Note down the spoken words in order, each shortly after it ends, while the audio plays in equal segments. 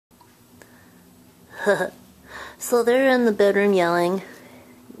So they're in the bedroom yelling.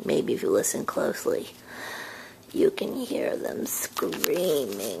 Maybe if you listen closely, you can hear them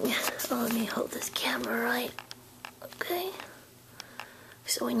screaming. Oh, let me hold this camera right. Okay.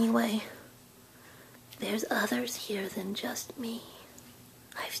 So anyway, there's others here than just me.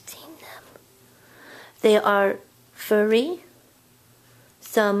 I've seen them. They are furry.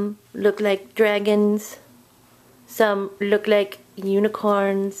 Some look like dragons. Some look like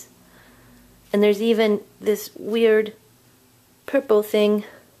unicorns. And there's even this weird purple thing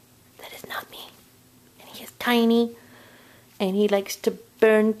that is not me. And he is tiny. And he likes to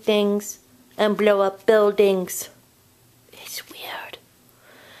burn things and blow up buildings. It's weird.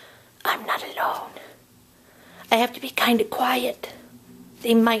 I'm not alone. I have to be kind of quiet.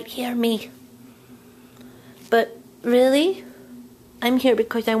 They might hear me. But really, I'm here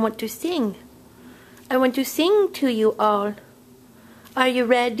because I want to sing. I want to sing to you all. Are you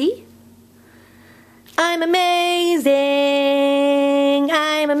ready? I'm amazing.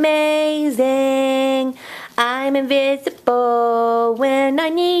 I'm amazing. I'm invisible when I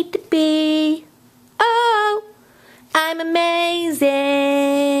need to be. Oh, I'm amazing.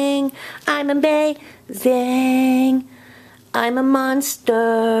 I'm amazing. I'm a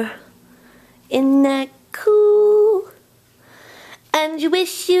monster. Isn't that cool? And you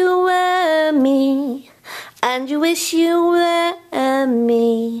wish you were me. And you wish you were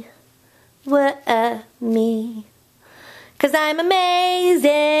me. Were me. 'Cause I'm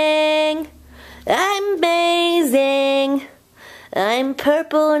amazing. I'm amazing. I'm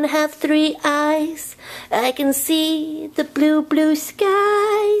purple and have 3 eyes. I can see the blue, blue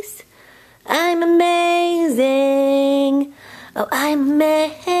skies. I'm amazing. Oh, I'm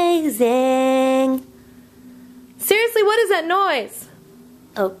amazing. Seriously, what is that noise?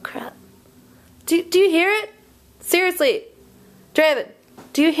 Oh, crap. Do you hear it? Seriously. Draven,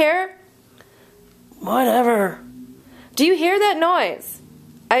 do you hear? Whatever. Do you hear that noise?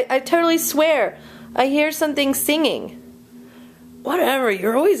 I totally swear. I hear something singing. Whatever,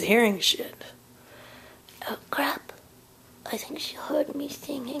 you're always hearing shit. Oh, crap. I think she heard me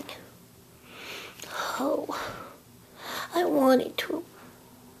singing. Oh, I wanted to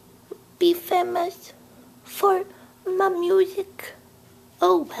be famous for my music.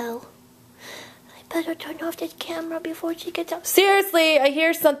 Oh, well. I better turn off this camera before she gets up. Seriously, I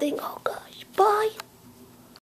hear something. Oh, gosh. Bye.